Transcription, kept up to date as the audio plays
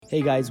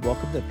Hey guys,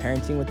 welcome to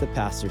Parenting with the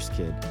Pastor's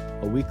Kid,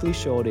 a weekly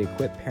show to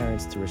equip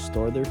parents to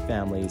restore their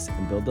families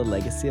and build a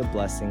legacy of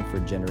blessing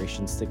for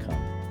generations to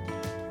come.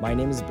 My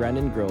name is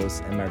Brandon Gross,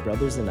 and my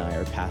brothers and I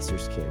are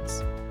pastors'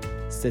 kids.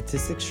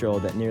 Statistics show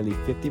that nearly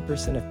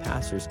 50% of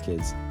pastors'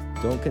 kids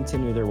don't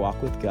continue their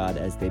walk with God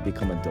as they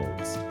become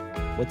adults.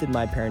 What did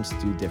my parents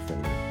do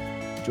differently?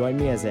 Join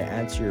me as I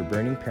answer your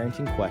burning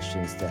parenting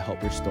questions to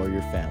help restore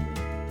your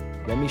family.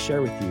 Let me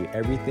share with you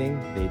everything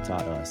they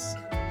taught us.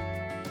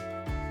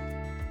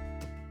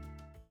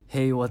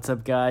 Hey, what's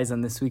up, guys?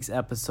 On this week's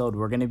episode,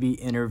 we're going to be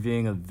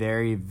interviewing a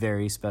very,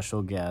 very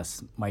special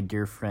guest, my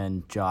dear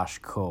friend, Josh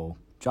Coe.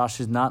 Josh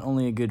is not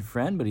only a good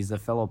friend, but he's a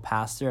fellow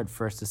pastor at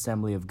First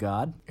Assembly of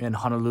God in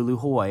Honolulu,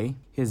 Hawaii.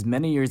 He has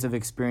many years of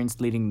experience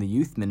leading the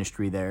youth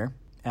ministry there,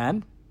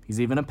 and he's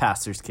even a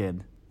pastor's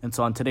kid. And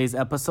so on today's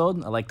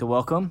episode, I'd like to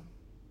welcome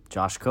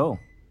Josh Coe.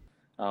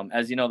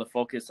 As you know, the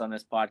focus on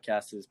this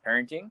podcast is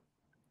parenting,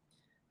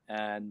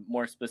 and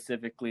more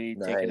specifically,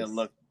 taking a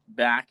look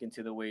back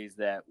into the ways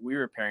that we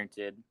were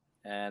parented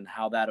and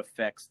how that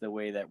affects the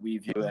way that we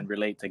view and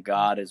relate to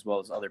God as well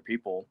as other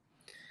people.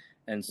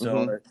 And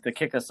so to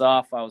kick us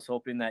off, I was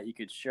hoping that you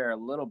could share a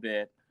little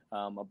bit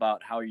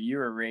about how you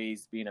were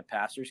raised being a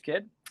pastor's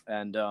kid.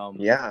 And,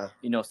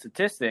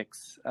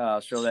 statistics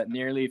show that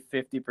nearly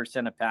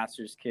 50% of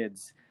pastors'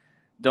 kids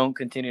don't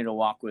continue to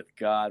walk with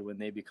God when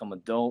they become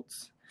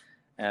adults.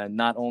 And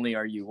not only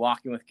are you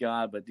walking with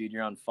God, but dude,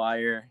 you're on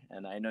fire.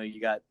 And I know you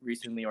got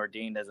recently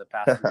ordained as a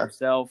pastor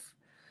yourself.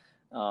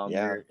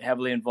 You're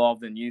heavily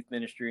involved in youth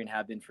ministry and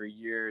have been for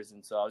years.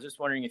 And so I was just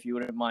wondering if you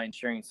wouldn't mind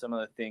sharing some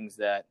of the things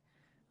that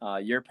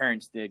your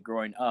parents did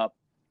growing up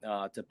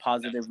to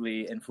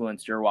positively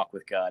influence your walk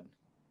with God.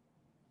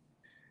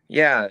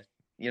 Yeah.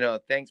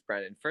 Thanks,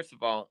 Brandon. First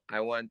of all,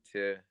 I want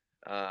to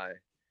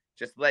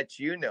just let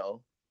you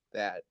know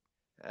that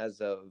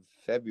as of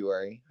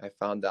February, I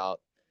found out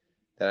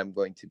that I'm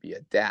going to be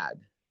a dad.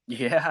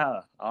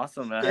 Yeah,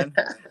 awesome, man.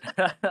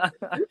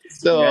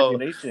 So,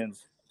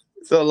 congratulations.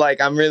 So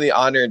I'm really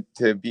honored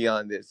to be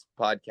on this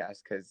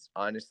podcast because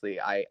honestly,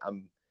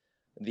 I'm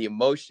the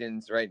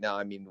emotions right now.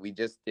 I mean, we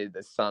just did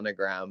the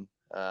sonogram.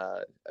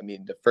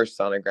 The first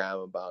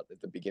sonogram about at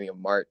the beginning of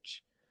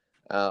March,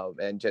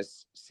 and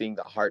just seeing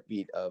the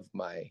heartbeat of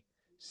my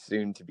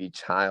soon-to-be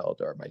child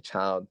or my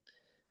child.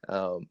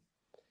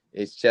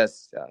 It's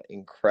just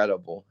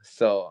incredible.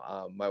 So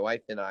my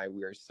wife and I,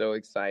 we are so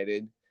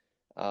excited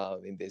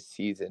in this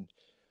season.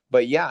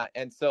 But yeah,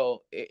 and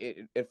so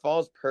it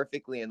falls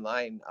perfectly in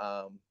line.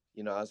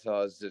 As I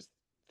was just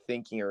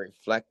thinking and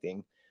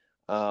reflecting,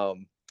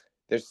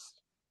 there's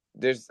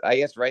I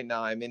guess right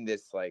now I'm in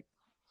this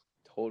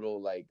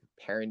total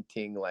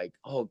parenting,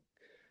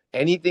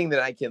 anything that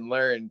I can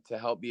learn to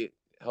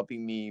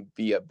helping me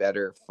be a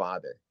better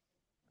father.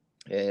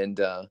 And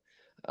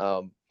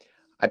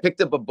I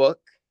picked up a book.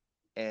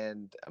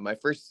 And my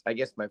first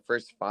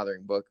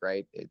fathering book,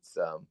 right? It's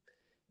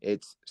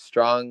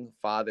Strong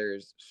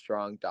Fathers,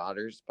 Strong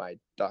Daughters by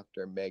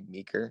Dr. Meg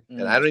Meeker.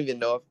 And I don't even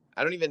know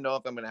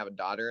if I'm going to have a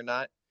daughter or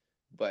not,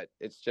 but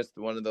it's just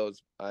one of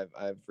those.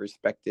 I've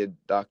respected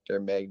Dr.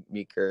 Meg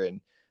Meeker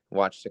and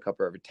watched a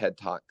couple of her TED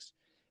Talks.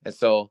 And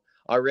so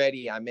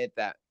already I'm at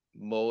that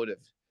mode of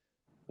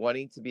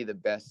wanting to be the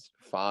best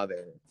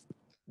father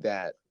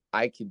that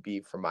I could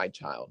be for my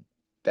child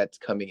that's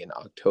coming in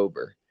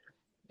October.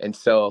 And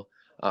so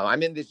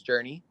I'm in this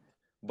journey,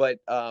 but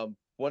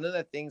one of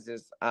the things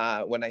is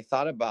when I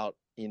thought about,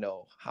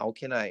 how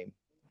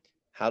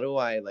do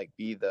I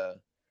be the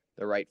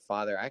right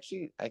father?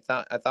 Actually, I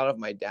thought of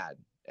my dad,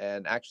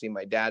 and actually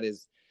my dad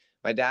has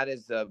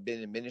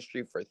been in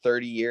ministry for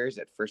 30 years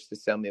at First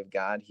Assembly of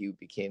God. He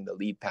became the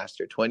lead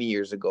pastor 20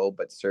 years ago,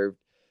 but served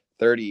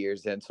 30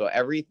 years. And so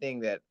everything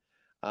that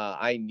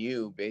I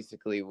knew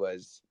basically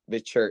was the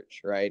church,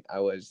 right? I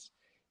was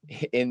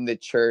in the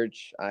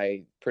church.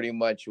 I pretty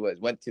much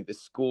went to the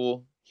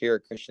school here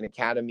at Christian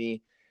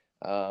Academy.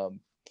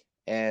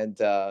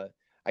 And I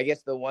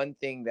guess the one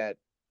thing that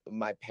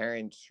my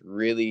parents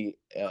really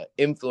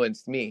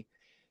influenced me,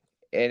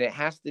 and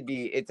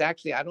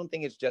I don't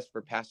think it's just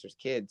for pastors'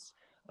 kids.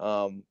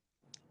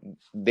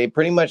 They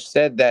pretty much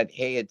said that,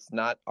 hey, it's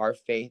not our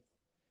faith.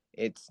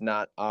 It's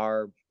not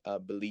our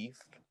belief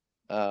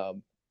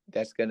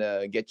that's going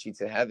to get you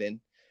to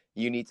heaven.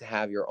 You need to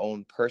have your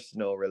own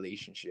personal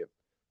relationship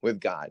with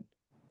God.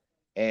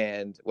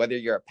 And whether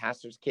you're a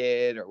pastor's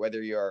kid or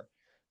whether you're,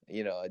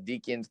 a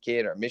deacon's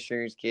kid or a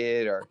missionary's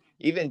kid, or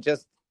even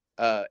just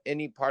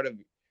any part of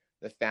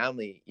the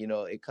family,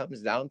 it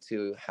comes down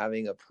to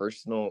having a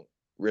personal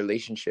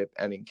relationship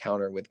and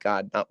encounter with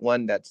God, not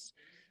one that's,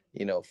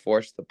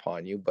 forced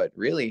upon you, but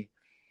really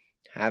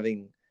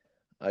having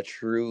a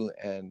true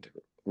and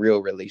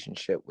real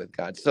relationship with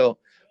God. So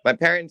my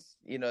parents,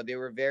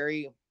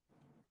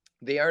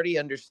 they already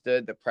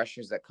understood the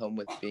pressures that come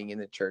with being in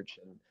the church.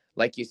 And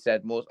like you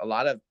said, a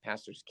lot of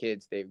pastors'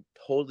 kids, they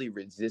totally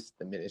resist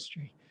the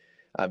ministry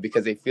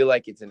because they feel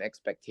like it's an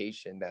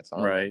expectation that's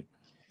on right.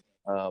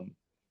 them.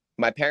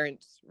 My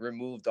parents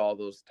removed all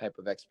those type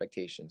of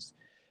expectations.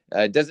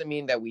 It doesn't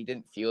mean that we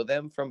didn't feel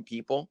them from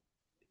people.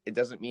 It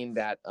doesn't mean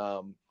that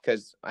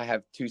because I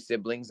have two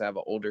siblings. I have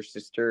an older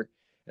sister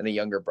and a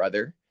younger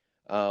brother.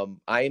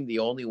 I am the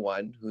only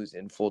one who's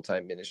in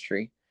full-time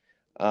ministry.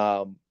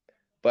 Um,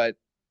 but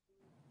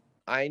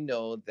I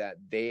know that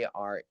they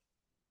are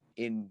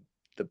in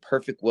the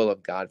perfect will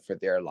of God for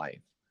their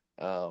life.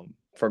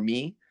 For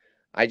me,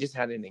 I just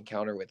had an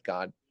encounter with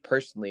God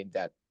personally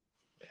that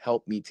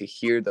helped me to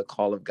hear the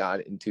call of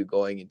God into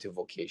going into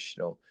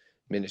vocational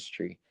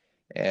ministry.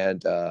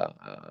 And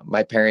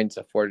my parents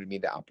afforded me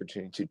the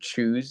opportunity to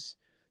choose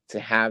to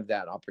have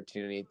that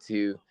opportunity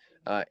to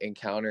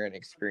encounter and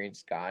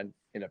experience God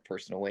in a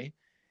personal way,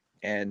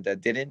 and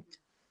didn't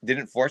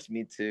force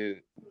me to,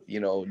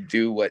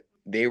 do what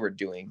they were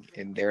doing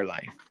in their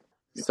life.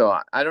 So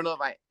I don't know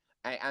if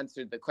I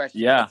answered the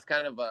question. Yeah. It's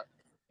kind of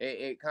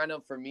it kind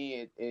of, for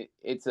me,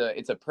 it's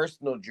a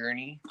personal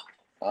journey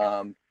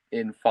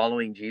in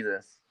following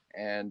Jesus.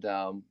 And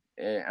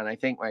I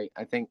thank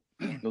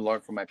the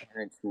Lord for my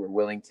parents who were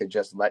willing to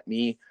just let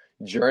me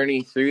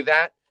journey through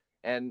that.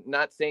 And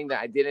not saying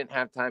that I didn't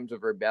have times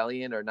of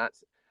rebellion, or not.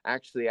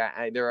 Actually,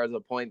 there was a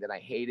point that I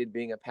hated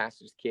being a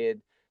pastor's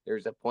kid.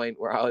 There's a point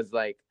where I was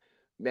like,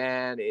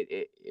 man,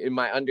 in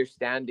my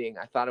understanding,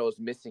 I thought I was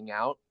missing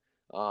out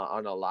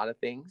on a lot of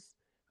things,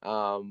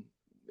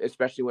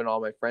 especially when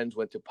all my friends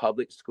went to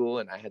public school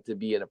and I had to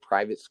be in a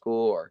private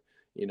school, or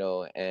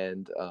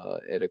and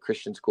at a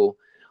Christian school.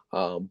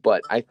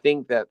 But I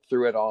think that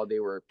through it all, they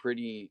were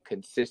pretty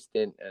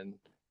consistent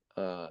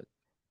and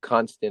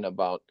constant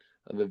about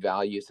the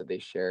values that they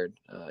shared,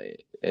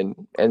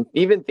 and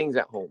even things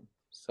at home.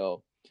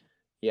 So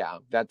yeah,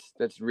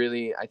 that's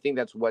really, I think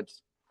that's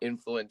what's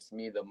influenced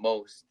me the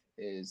most,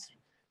 is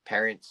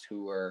parents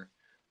who are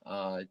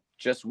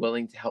just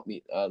willing to help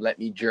me, let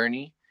me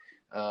journey,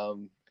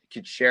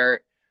 could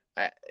share.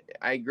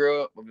 I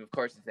grew up, of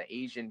course, it's an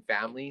Asian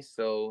family,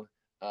 so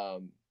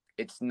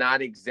it's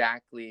not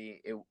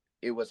exactly it.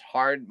 It was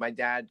hard. My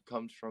dad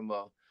comes from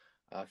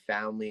a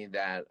family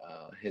that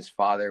his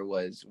father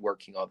was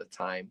working all the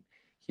time.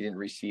 He didn't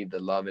receive the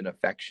love and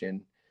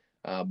affection,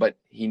 but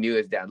he knew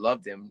his dad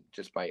loved him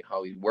just by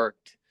how he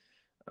worked.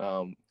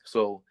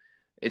 So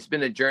it's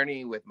been a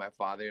journey with my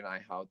father and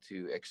I, how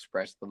to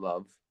express the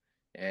love.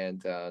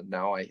 And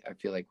now I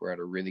feel like we're at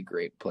a really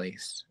great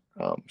place.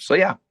 So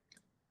yeah,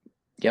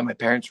 my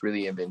parents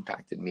really have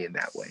impacted me in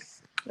that way.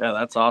 Yeah,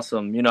 that's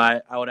awesome.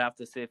 I would have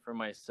to say for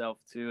myself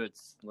too,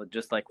 it's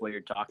just like what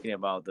you're talking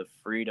about, the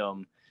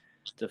freedom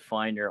to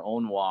find your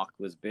own walk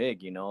was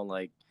big,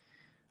 like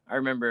I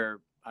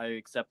remember I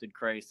accepted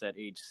Christ at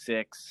age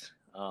 6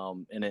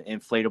 in an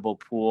inflatable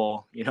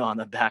pool, on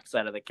the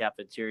backside of the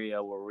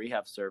cafeteria where we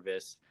have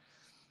service.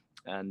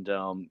 And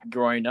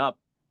growing up,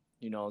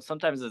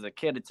 sometimes as a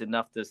kid, it's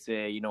enough to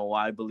say, well,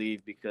 I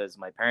believe because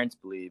my parents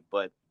believe.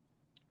 But,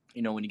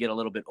 when you get a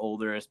little bit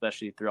older,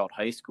 especially throughout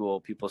high school,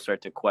 people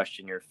start to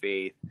question your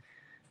faith.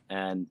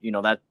 And,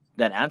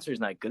 that answer is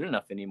not good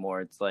enough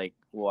anymore. It's like,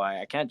 well,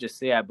 I can't just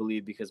say I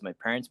believe because my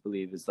parents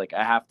believe. It's like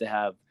I have to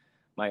have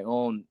my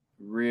own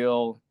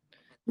real,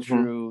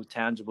 true,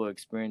 tangible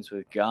experience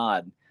with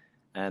God.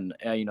 And,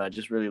 I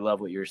just really love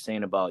what you're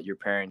saying about your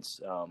parents,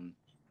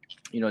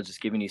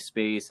 just giving you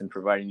space and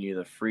providing you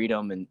the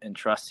freedom and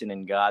trusting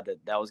in God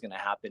that was going to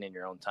happen in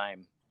your own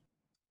time.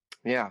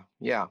 Yeah.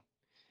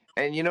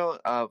 And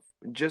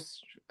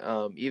just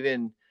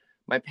even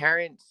my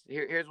parents,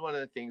 here's one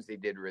of the things they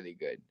did really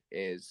good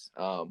is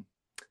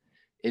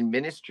in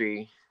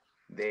ministry,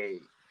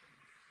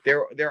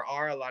 there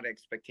are a lot of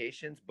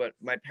expectations, but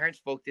my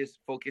parents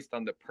focused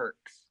on the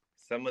perks.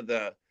 Some of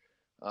the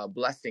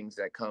blessings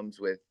that comes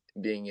with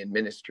being in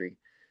ministry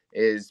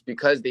is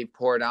because they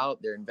poured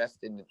out, they're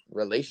invested in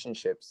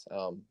relationships.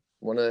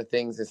 One of the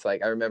things is,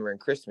 like, I remember in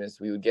Christmas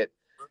we would get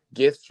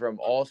gifts from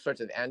all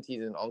sorts of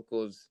aunties and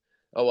uncles.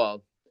 Oh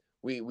well,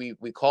 we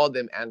called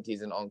them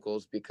aunties and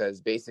uncles because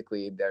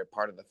basically they're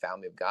part of the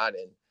family of God,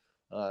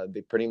 and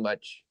they pretty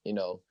much,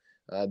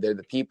 they're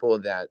the people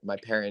that my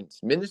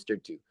parents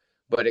ministered to.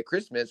 But at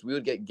Christmas we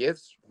would get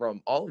gifts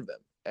from all of them,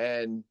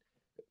 and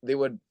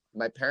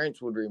my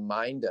parents would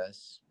remind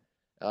us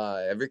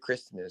every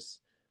Christmas,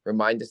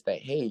 remind us that,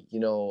 hey,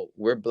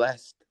 we're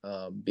blessed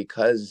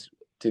because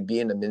to be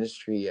in the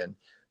ministry, and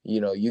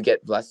you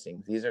get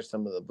blessings. These are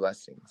some of the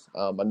blessings.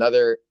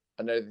 Another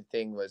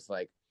thing was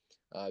like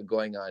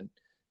going on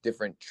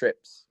different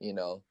trips,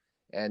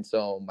 and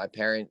so my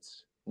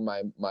parents,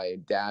 my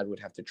dad would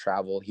have to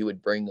travel. He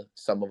would bring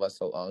some of us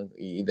along,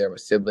 either a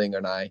sibling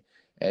or I,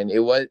 and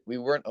we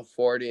weren't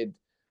afforded.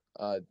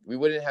 We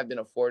wouldn't have been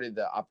afforded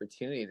the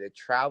opportunity to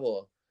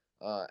travel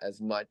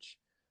as much,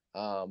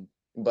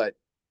 but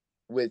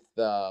with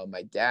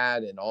my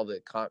dad and all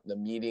the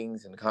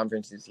meetings and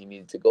conferences he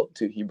needed to go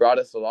to, he brought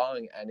us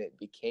along, and it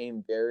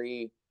became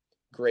very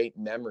great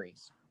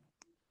memories.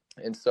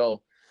 And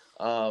so,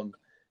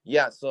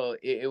 so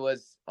it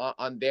was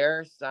on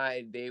their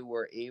side, they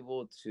were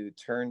able to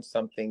turn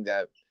something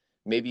that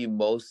maybe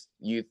most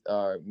youth,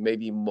 or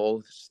maybe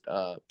most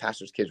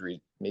pastors' kids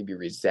maybe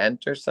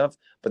resent or stuff,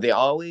 but they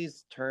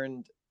always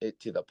turned it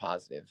to the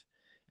positive.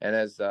 And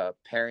as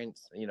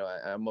parents,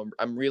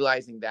 I'm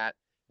realizing that,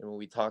 and when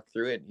we talk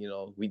through it,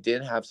 we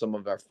did have some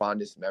of our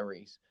fondest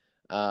memories,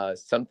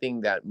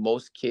 something that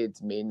most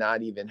kids may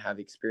not even have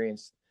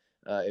experienced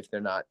if they're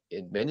not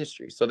in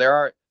ministry. So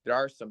there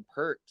are some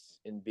perks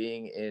in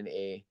being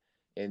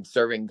in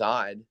serving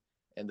God,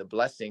 and the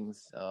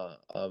blessings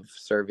of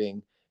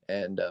serving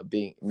and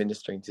being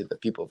ministering to the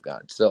people of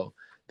God. So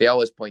they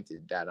always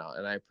pointed that out,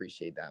 and I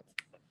appreciate that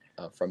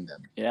from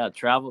them. Yeah,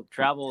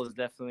 travel is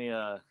definitely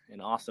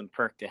an awesome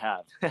perk to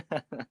have.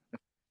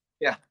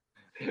 Yeah.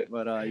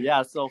 But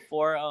yeah, so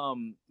for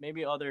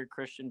maybe other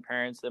Christian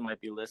parents that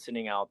might be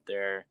listening out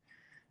there,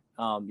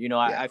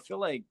 I feel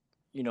like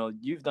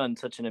you've done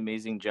such an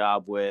amazing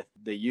job with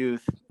the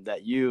youth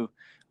that you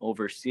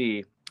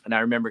oversee. And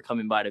I remember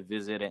coming by to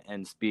visit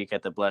and speak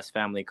at the Blessed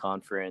Family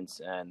Conference,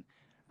 and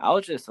I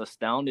was just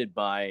astounded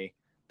by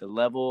the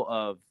level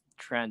of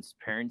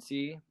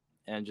transparency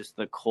and just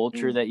the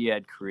culture that you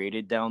had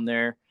created down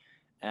there.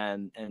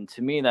 And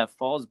to me, that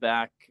falls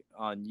back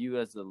on you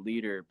as the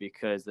leader,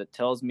 because that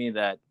tells me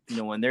that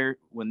when they're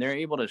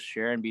able to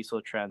share and be so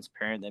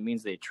transparent, that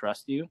means they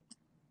trust you,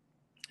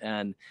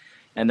 and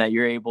that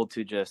you're able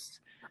to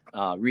just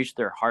reach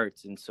their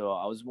hearts. And so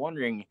I was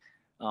wondering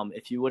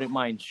if you wouldn't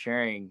mind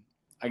sharing,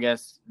 I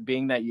guess,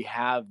 being that you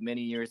have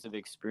many years of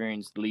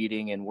experience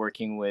leading and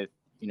working with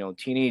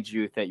teenage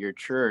youth at your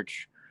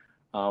church,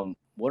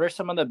 what are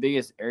some of the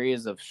biggest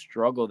areas of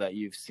struggle that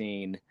you've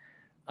seen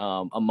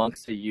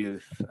amongst the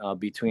youth,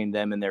 between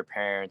them and their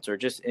parents, or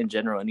just in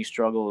general, any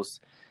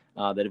struggles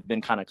that have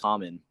been kind of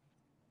common?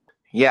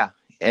 Yeah.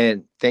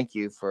 And thank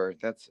you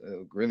that's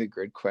a really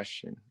good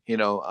question.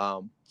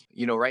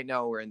 Right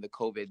now we're in the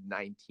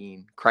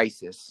COVID-19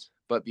 crisis,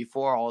 but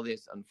before all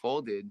this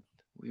unfolded,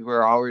 we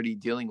were already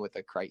dealing with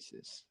a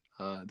crisis.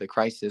 The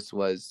crisis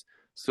was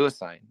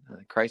suicide.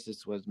 The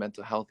crisis was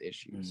mental health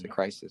issues. The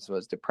crisis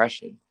was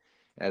depression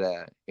at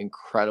an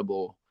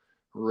incredible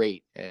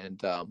rate.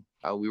 And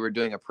we were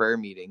doing a prayer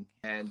meeting.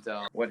 And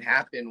what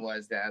happened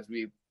was that as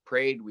we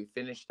prayed, we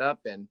finished up,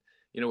 and,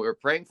 we were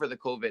praying for the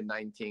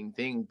COVID-19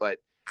 thing. But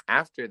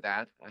after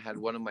that, I had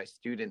one of my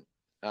students,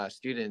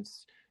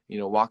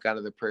 walk out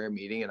of the prayer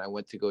meeting, and I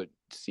went to go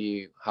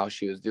see how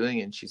she was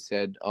doing. And she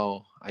said,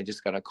 "Oh, I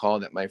just got a call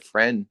that my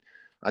friend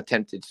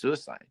attempted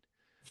suicide."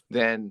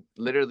 Then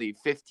literally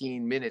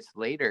 15 minutes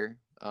later,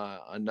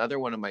 another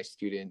one of my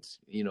students,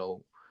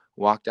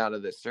 walked out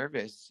of the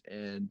service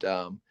and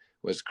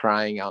was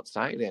crying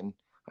outside. And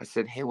I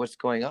said, "Hey, what's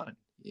going on?"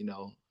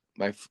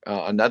 My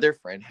another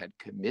friend had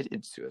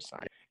committed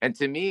suicide. And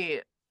to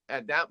me,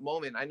 at that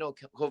moment, I know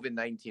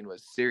COVID-19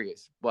 was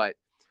serious, but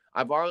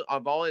I've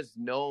always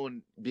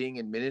known, being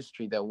in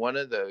ministry, that one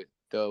of the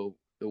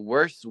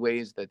worst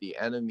ways that the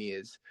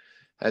enemy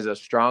has a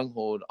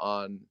stronghold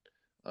on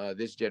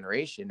this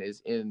generation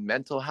is in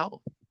mental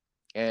health,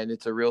 and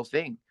it's a real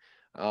thing.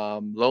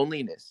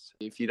 Loneliness.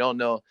 If you don't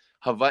know,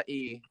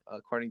 Hawaii,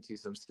 according to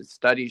some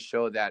studies,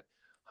 show that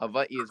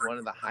Hawaii is one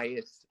of the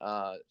highest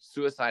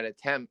suicide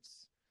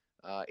attempts.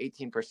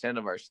 18%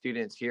 of our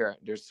students here,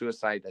 there's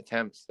suicide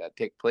attempts that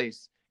take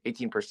place.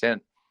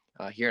 18%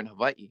 here in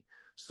Hawaii.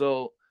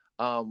 So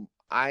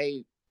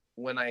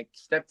when I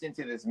stepped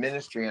into this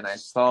ministry and I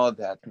saw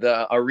that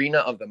the arena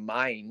of the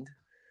mind,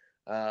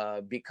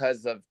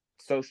 because of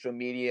social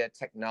media,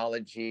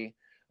 technology,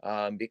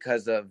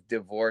 because of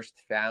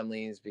divorced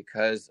families,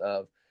 because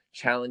of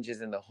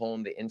challenges in the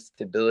home, the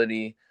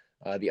instability,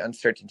 the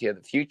uncertainty of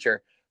the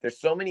future, there's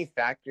so many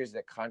factors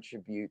that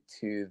contribute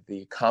to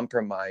the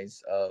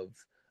compromise of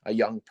a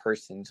young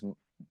person's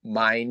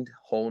mind,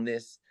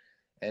 wholeness,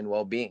 and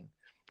well-being.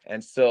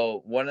 And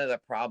so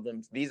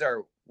these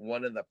are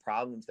one of the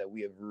problems that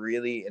we have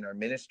really in our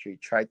ministry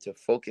tried to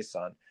focus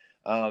on.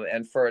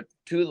 And for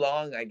too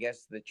long, I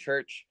guess the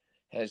church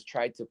has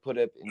tried to put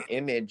up an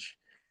image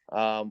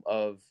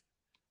of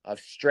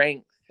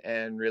strength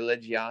and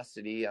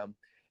religiosity.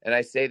 And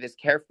I say this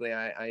carefully.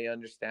 I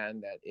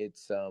understand that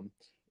it's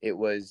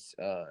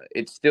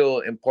still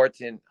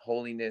important,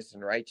 holiness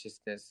and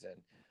righteousness and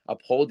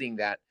upholding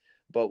that.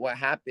 But what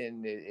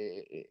happened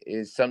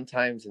is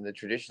sometimes, in the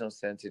traditional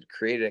sense, it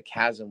created a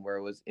chasm where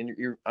it was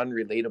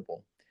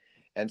unrelatable.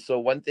 And so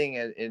one thing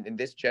in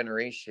this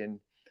generation,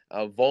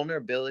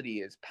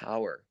 vulnerability is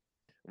power.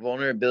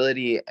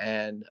 Vulnerability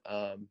and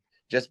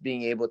just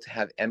being able to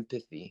have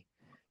empathy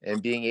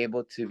and being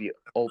able to be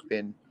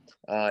open,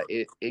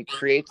 it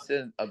creates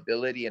an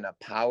ability and a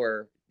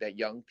power that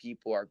young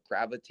people are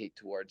gravitate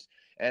towards.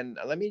 And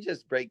let me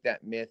just break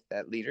that myth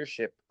that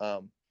leadership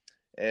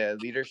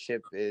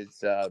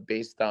is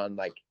based on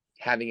like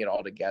having it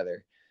all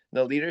together.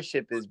 No,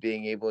 leadership is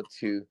being able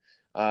to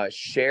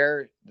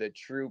share the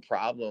true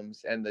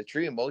problems and the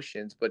true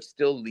emotions, but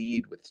still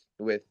lead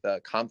with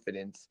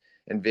confidence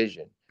and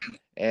vision.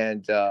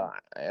 And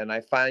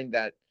I find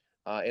that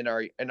in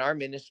our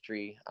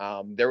ministry,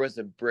 there was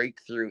a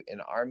breakthrough in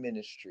our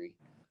ministry,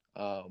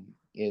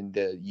 in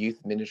the youth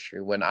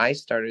ministry, when I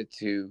started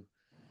to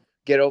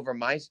get over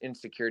my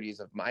insecurities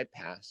of my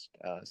past,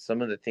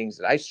 some of the things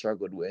that I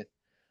struggled with,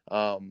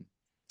 and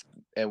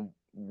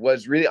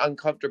was really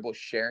uncomfortable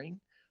sharing,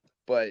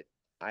 but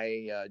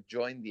I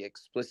joined the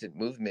Explicit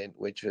Movement,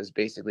 which was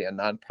basically a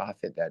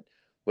nonprofit that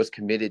was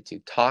committed to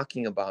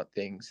talking about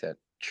things that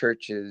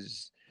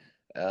churches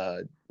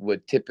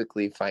would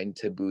typically find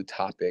taboo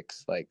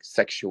topics like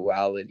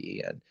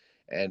sexuality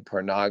and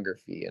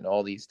pornography and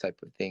all these type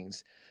of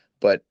things.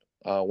 But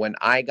when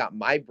I got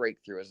my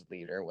breakthrough as a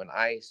leader, when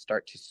I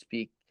start to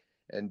speak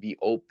and be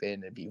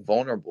open and be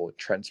vulnerable,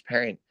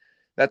 transparent,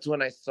 that's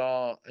when I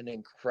saw an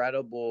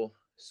incredible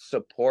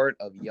support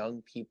of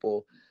young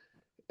people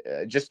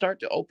just start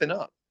to open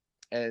up,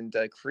 and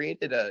it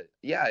created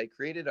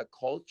a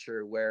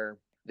culture where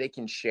they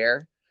can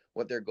share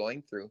what they're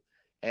going through,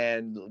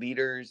 and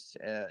leaders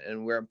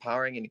and we're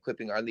empowering and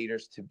equipping our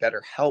leaders to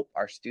better help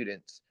our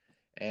students.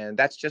 And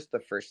that's just the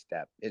first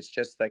step. It's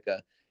just like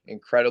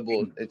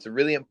it's a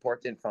really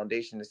important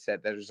foundation to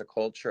set, that there's a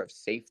culture of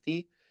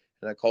safety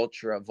and a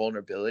culture of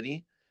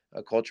vulnerability,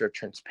 a culture of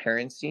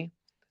transparency,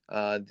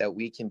 that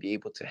we can be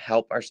able to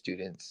help our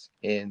students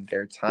in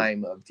their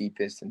time of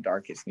deepest and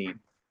darkest need.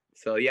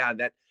 So yeah,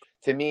 that,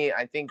 to me,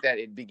 I think that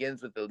it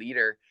begins with the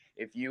leader.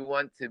 If you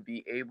want to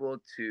be able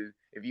to,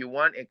 if you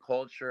want a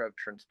culture of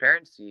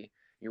transparency,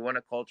 you want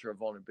a culture of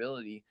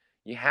vulnerability,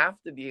 you have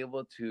to be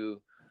able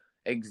to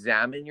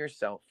examine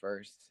yourself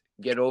first,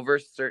 get over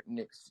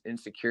certain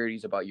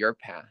insecurities about your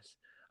past,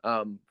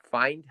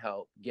 find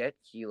help, get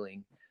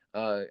healing.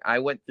 I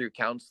went through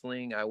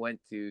counseling. I went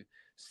to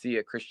see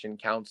a Christian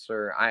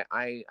counselor.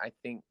 I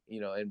think,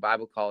 in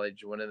Bible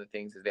college, one of the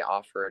things is they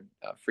offered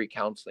free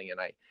counseling, and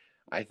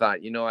I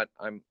thought, you know what,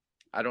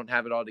 I don't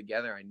have it all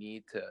together. I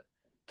need to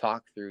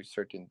talk through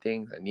certain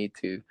things. I need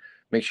to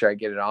make sure I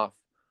get it off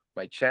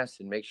my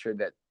chest and make sure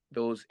that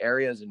those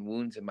areas and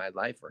wounds in my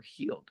life are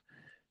healed.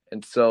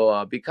 And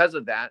so because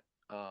of that,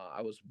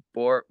 I was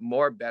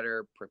more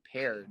better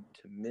prepared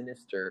to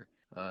minister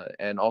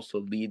and also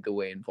lead the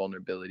way in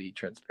vulnerability,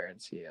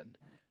 transparency,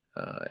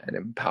 and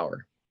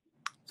empower.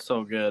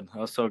 So good.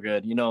 That was so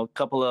good. A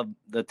couple of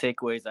the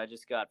takeaways I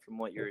just got from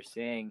what you were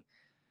saying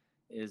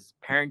is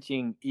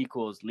parenting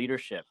equals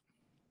leadership.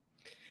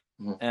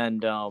 Mm-hmm.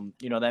 And,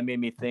 that made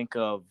me think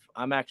of,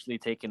 I'm actually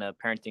taking a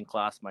parenting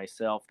class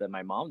myself that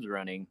my mom's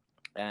running.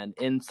 And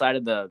inside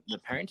of the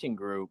parenting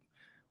group,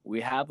 we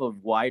have a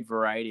wide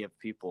variety of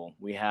people.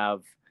 We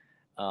have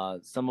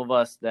some of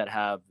us that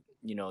have,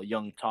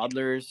 young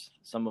toddlers,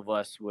 some of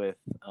us with,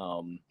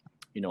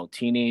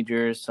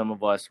 teenagers, some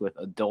of us with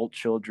adult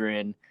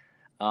children.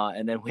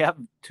 And then we have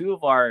two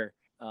of our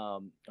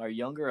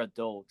younger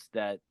adults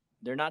that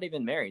they're not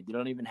even married. They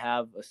don't even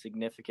have a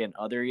significant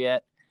other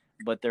yet,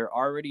 but they're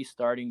already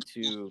starting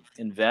to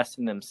invest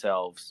in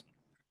themselves.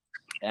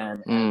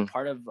 And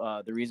part of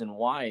the reason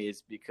why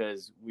is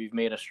because we've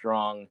made a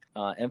strong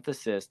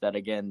emphasis that,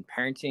 again,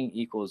 parenting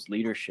equals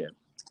leadership.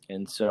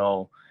 And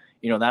so,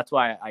 that's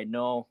why I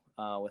know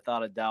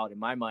without a doubt in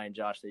my mind,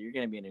 Josh, that you're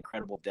going to be an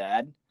incredible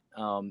dad.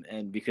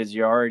 And because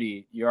you're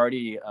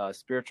already a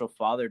spiritual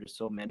father to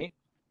so many,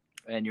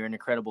 and you're an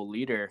incredible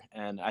leader.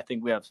 And I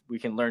think we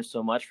can learn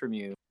so much from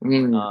you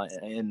in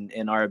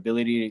our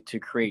ability to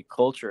create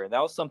culture. And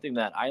that was something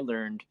that I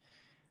learned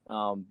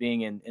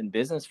being in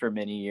business for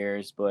many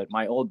years. But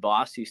my old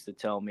boss used to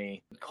tell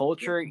me,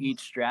 culture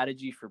eats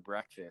strategy for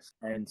breakfast.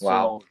 And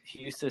so he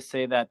used to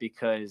say that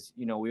because,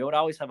 we would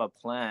always have a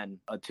plan,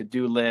 a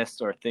to-do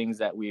list, or things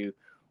that we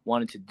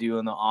wanted to do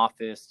in the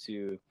office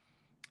to,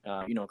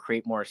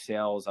 create more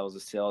sales. I was a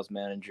sales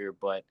manager,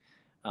 but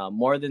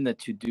more than the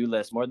to-do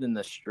list, more than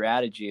the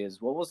strategy,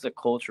 is what was the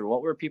culture?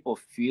 What were people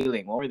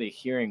feeling? What were they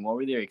hearing? What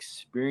were they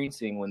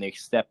experiencing when they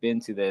step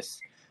into this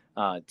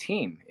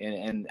team?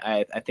 And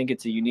I think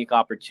it's a unique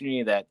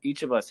opportunity that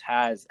each of us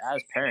has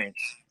as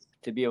parents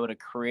to be able to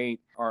create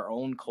our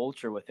own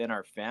culture within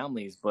our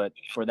families, but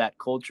for that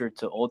culture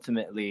to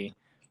ultimately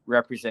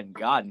represent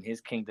God and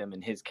his kingdom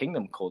and his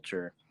kingdom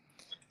culture.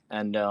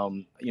 And,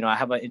 I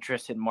have an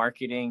interest in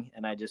marketing,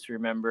 and I just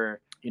remember,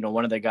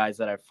 one of the guys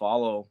that I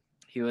follow,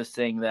 he was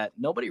saying that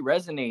nobody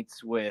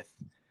resonates with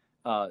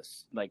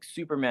like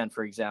Superman,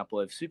 for example.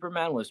 If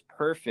Superman was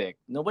perfect,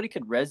 nobody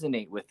could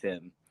resonate with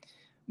him.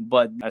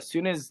 But as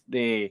soon as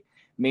they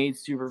made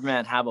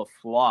Superman have a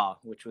flaw,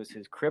 which was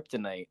his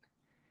kryptonite,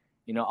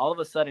 all of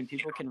a sudden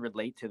people can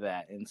relate to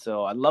that. And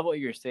so I love what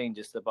you're saying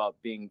just about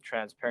being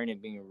transparent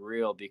and being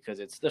real, because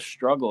it's the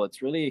struggle.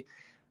 It's really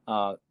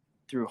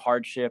through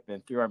hardship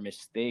and through our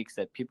mistakes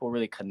that people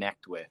really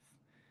connect with.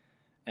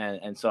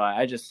 And so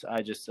I just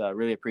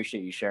really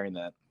appreciate you sharing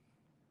that.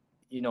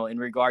 In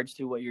regards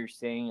to what you're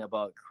saying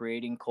about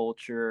creating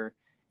culture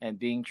and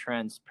being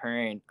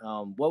transparent,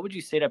 what would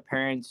you say to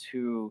parents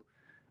who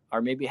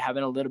are maybe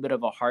having a little bit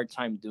of a hard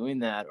time doing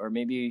that? Or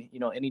maybe,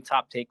 any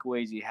top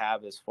takeaways you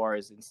have as far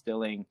as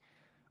instilling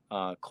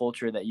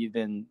culture that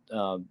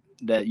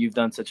you've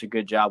done such a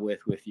good job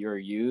with your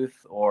youth,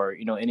 or,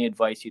 any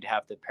advice you'd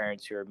have to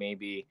parents who are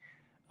maybe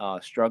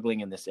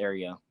struggling in this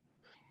area?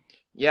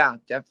 Yeah,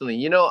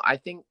 definitely. I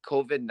think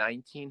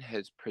COVID-19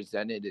 has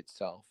presented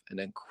itself an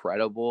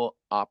incredible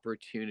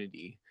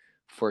opportunity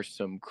for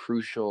some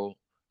crucial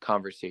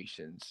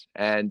conversations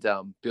and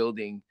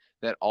building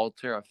that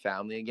altar of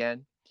family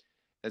again.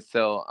 And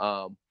so,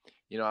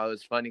 you know, it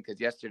was funny because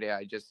yesterday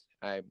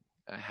I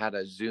had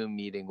a Zoom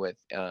meeting with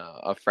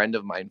a friend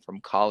of mine from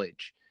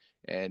college,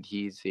 and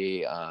he's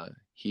a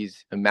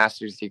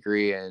master's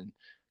degree in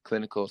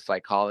clinical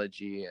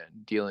psychology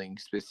and dealing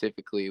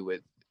specifically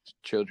with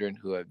children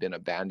who have been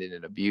abandoned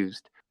and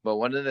abused. But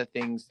one of the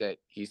things that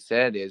he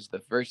said is the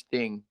first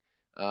thing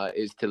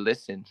is to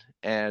listen,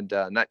 and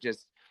not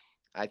just.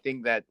 I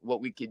think that what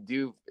we could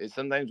do is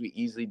sometimes we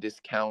easily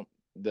discount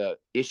the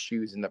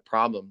issues and the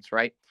problems,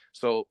 right?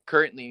 So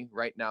currently,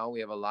 right now, we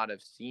have a lot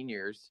of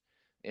seniors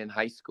in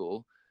high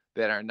school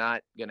that are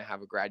not going to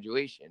have a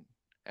graduation,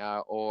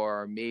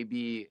 or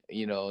maybe,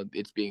 you know,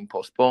 it's being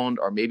postponed,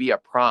 or maybe a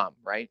prom,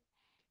 right?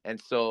 And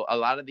so a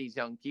lot of these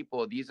young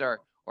people,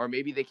 or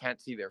maybe they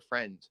can't see their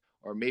friends,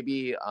 or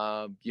maybe,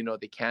 you know,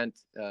 they can't,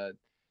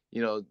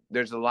 you know,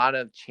 there's a lot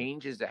of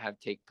changes that have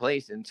take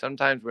place. And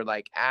sometimes we're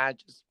like,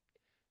 just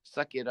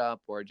suck it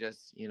up, or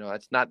just, you know,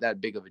 it's not that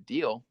big of a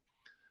deal.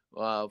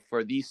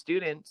 For these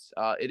students,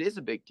 it is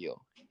a big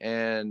deal.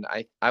 And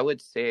I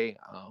would say,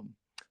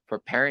 for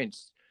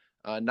parents,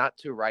 not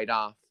to write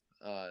off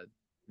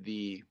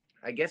the,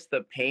 I guess,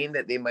 the pain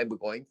that they might be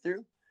going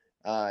through,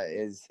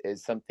 is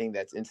something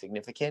that's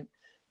insignificant.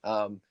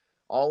 Um,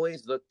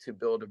 Always look to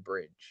build a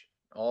bridge.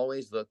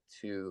 Always look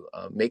to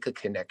make a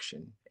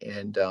connection,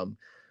 and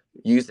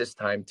use this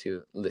time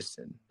to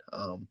listen.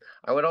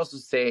 I would also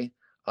say,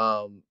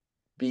 um,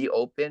 be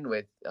open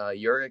with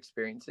your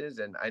experiences,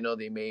 and I know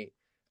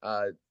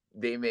uh,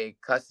 they may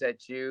cuss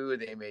at you,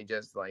 they may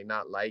just like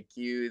not like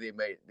you, they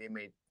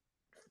may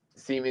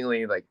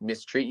seemingly like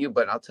mistreat you,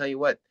 but I'll tell you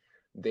what,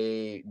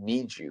 they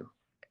need you,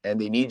 and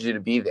they need you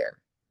to be there,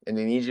 and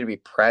they need you to be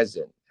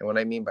present. And what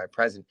I mean by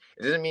present,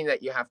 it doesn't mean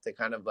that you have to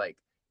kind of like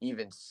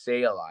even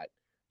say a lot.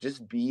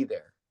 Just be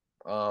there.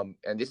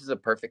 And this is a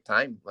perfect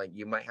time. Like,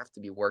 you might have to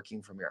be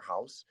working from your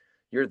house.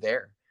 You're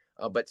there,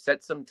 but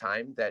set some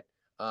time that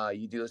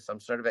you do some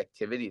sort of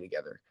activity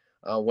together.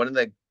 One of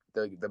the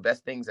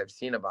best things I've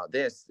seen about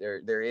this,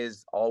 there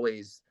is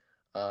always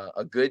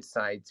a good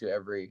side to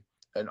every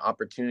an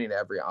opportunity to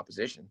every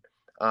opposition.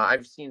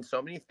 I've seen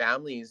so many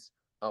families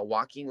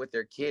walking with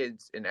their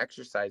kids and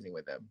exercising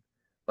with them.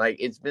 Like,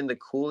 it's been the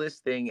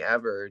coolest thing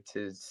ever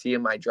to see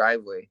in my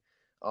driveway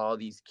all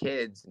these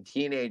kids and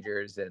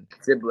teenagers and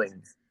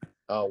siblings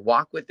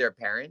walk with their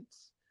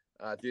parents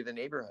through the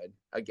neighborhood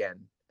again.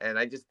 And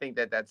I just think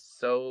that that's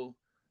so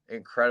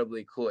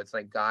incredibly cool. It's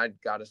like God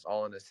got us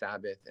all on the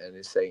Sabbath and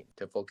is saying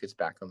to focus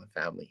back on the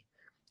family.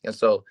 And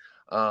so,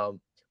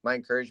 my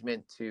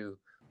encouragement to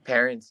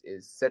parents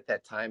is set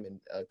that time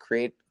and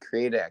create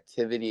an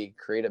activity,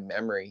 create a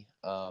memory,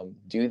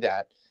 do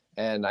that.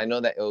 And I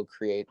know that it will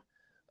create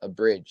a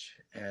bridge,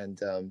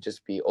 and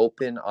just be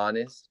open,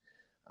 honest,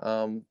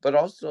 but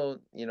also,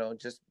 you know,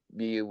 just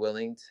be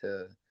willing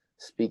to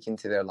speak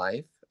into their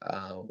life,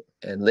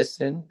 and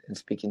listen and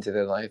speak into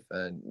their life,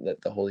 and let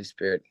the Holy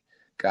Spirit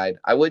guide.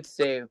 I would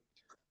say,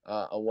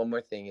 one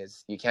more thing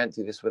is, you can't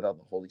do this without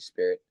the Holy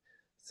Spirit.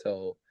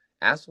 So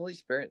ask Holy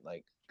Spirit,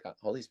 like, God,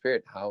 Holy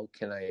Spirit, how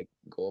can I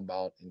go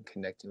about in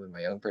connecting with my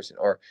young person?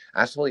 Or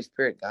ask Holy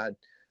Spirit, God,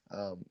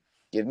 um,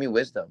 give me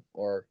wisdom,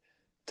 or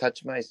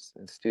touch my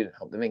student,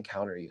 help them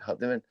encounter you,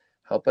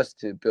 help us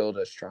to build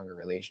a stronger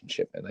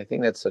relationship. And I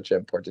think that's such an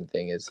important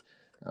thing. Is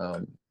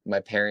my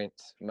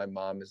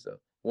mom is a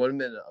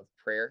woman of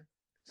prayer.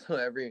 So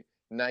every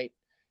night,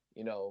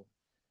 you know,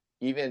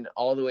 even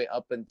all the way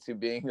up into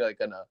being like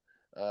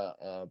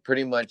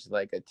pretty much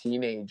like a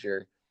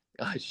teenager,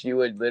 she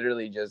would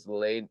literally just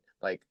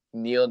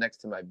kneel next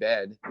to my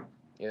bed.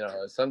 You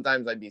know,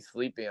 sometimes I'd be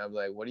sleeping. I'm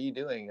like, "What are you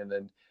doing?" And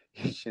then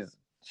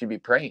she'd be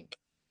praying.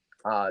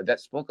 That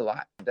spoke a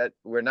lot. That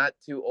we're not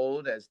too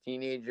old as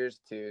teenagers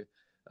to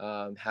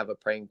have a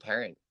praying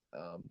parent,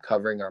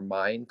 covering our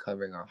mind,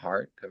 covering our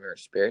heart, covering our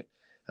spirit.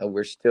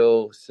 We're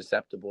still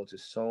susceptible to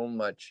so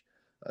much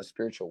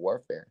spiritual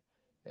warfare.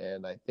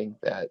 And I think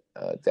that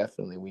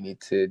definitely we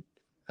need to,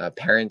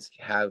 parents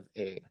have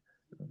a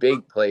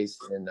big place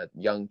in a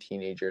young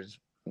teenager's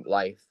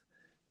life,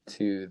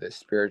 to the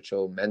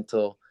spiritual,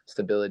 mental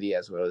stability,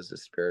 as well as the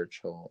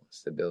spiritual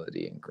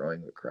stability and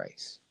growing with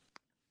Christ.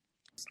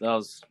 That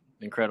was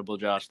incredible,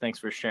 Josh. Thanks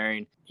for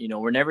sharing. You know,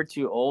 we're never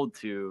too old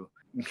to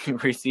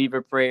receive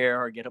a prayer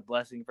or get a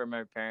blessing from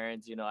our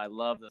parents. You know, I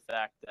love the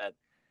fact that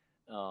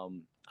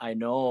I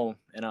know,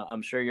 and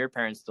I'm sure your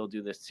parents still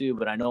do this too,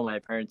 but I know my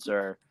parents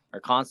are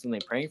constantly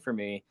praying for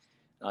me,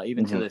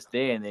 even to this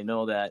day. And they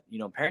know that, you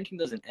know, parenting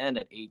doesn't end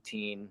at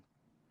 18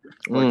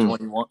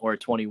 or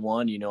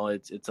 21. You know,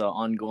 it's an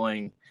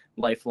ongoing,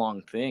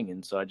 lifelong thing.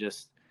 And so I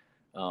just,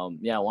 I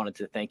wanted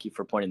to thank you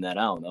for pointing that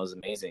out. That was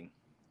amazing.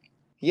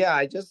 Yeah,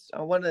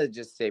 I want to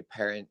just say,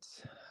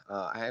 parents,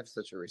 I have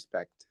such a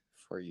respect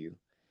for you,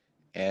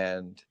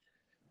 and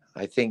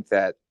I think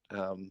that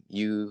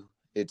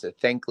it's a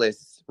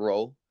thankless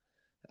role.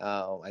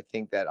 I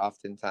think that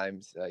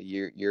oftentimes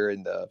you're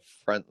in the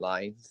front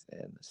lines,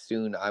 and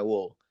soon I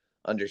will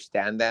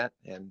understand that.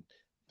 And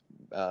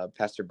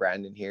Pastor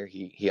Brandon here,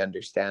 he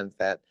understands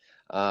that.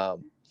 I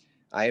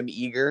am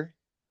eager,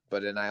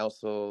 but then I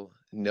also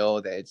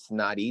know that it's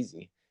not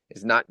easy.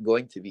 It's not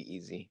going to be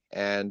easy.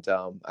 And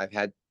I've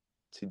had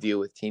to deal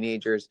with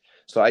teenagers.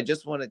 So I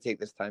just want to take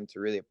this time to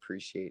really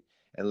appreciate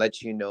and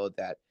let you know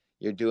that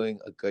you're doing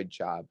a good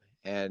job.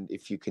 And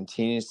if you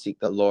continue to seek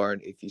the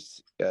Lord, if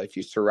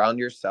you surround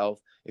yourself,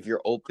 if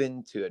you're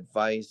open to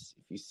advice,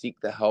 if you seek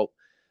the help,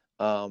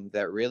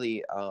 that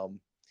really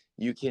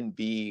you can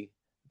be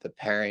the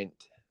parent,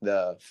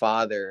 the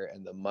father,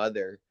 and the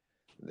mother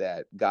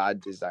that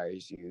God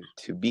desires you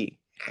to be.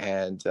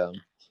 And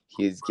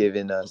He's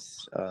given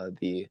us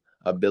the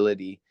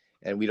ability,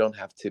 and we don't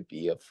have to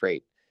be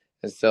afraid.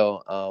 And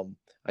so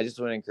I just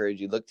want to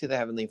encourage you, look to the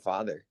Heavenly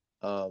Father.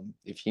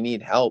 If you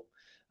need help,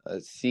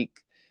 seek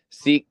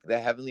the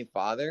Heavenly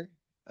Father,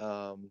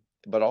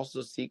 but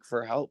also seek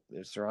for help.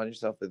 Surround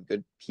yourself with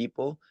good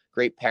people,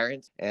 great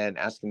parents, and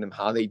asking them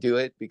how they do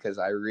it, because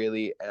I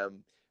really am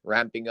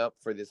ramping up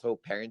for this whole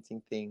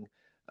parenting thing,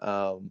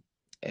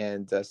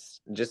 and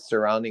just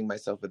surrounding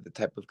myself with the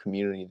type of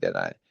community that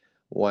I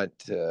want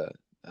to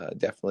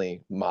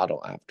definitely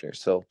model after.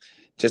 So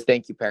just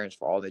thank you, parents,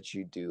 for all that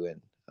you do, and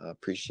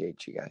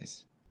appreciate you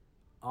guys.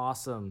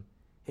 Awesome.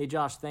 Hey,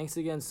 Josh, thanks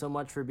again so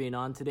much for being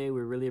on today.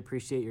 We really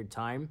appreciate your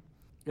time.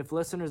 If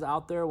listeners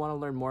out there want to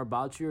learn more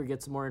about you or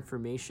get some more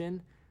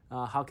information,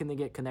 how can they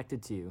get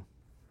connected to you?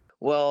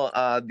 Well,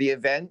 the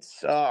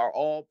events are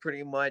all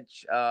pretty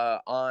much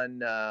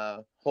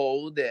on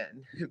hold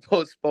and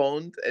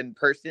postponed in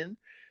person,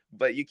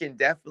 but you can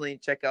definitely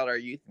check out our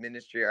youth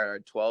ministry, our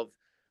 12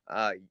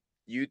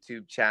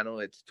 YouTube channel.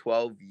 It's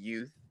 12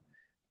 Youth,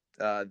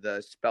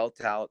 the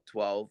spelt out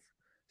 12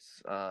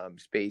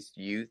 space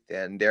youth,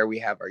 and there we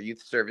have our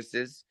youth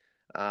services.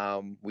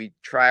 We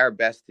try our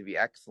best to be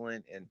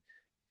excellent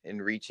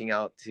in reaching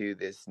out to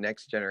this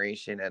next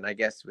generation, and I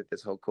guess with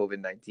this whole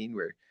COVID-19,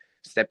 we're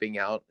stepping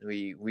out.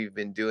 We've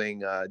been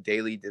doing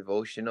daily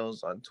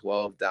devotionals on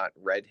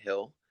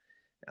 12.redhill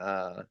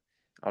on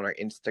our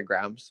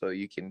Instagram, so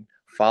you can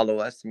follow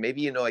us.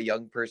 Maybe a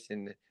young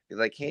person is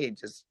like, hey,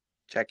 just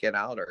check it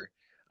out. Or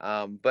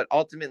but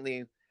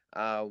ultimately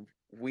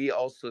we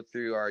also,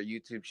 through our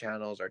YouTube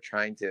channels, are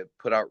trying to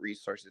put out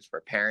resources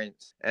for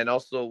parents. And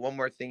also, one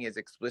more thing is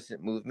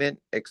Explicit Movement,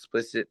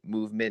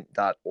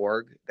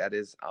 explicitmovement.org. That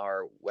is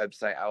our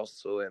website. I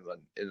also am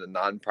in a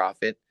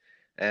nonprofit.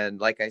 And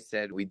like I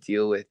said, we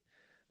deal with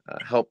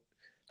help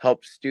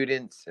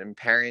students and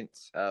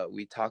parents.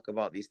 We talk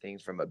about these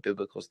things from a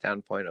biblical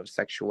standpoint of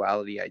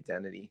sexuality,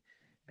 identity,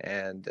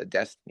 and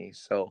destiny.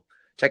 So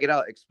check it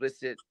out,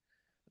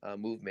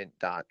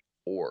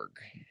 explicitmovement.org.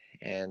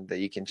 And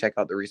you can check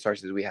out the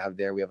resources we have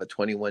there. We have a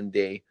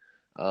 21-day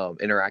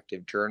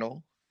interactive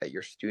journal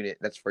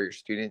that's for your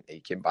student that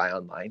you can buy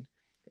online.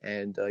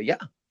 And I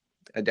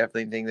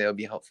definitely think that'll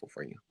be helpful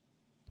for you.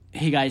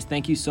 Hey guys,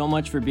 thank you so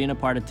much for being a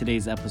part of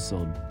today's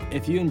episode.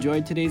 If you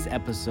enjoyed today's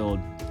episode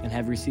and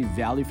have received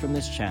value from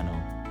this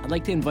channel, I'd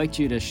like to invite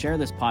you to share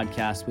this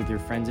podcast with your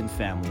friends and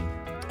family.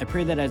 I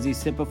pray that as you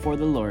sit before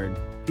the Lord,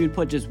 you would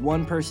put just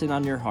one person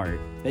on your heart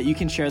that you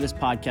can share this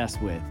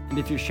podcast with. And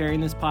if you're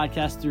sharing this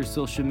podcast through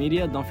social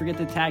media, don't forget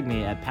to tag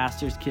me at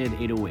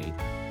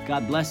PastorsKid808.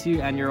 God bless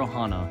you and your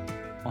Ohana.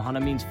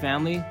 Ohana means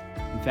family,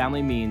 and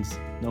family means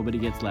nobody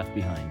gets left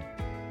behind.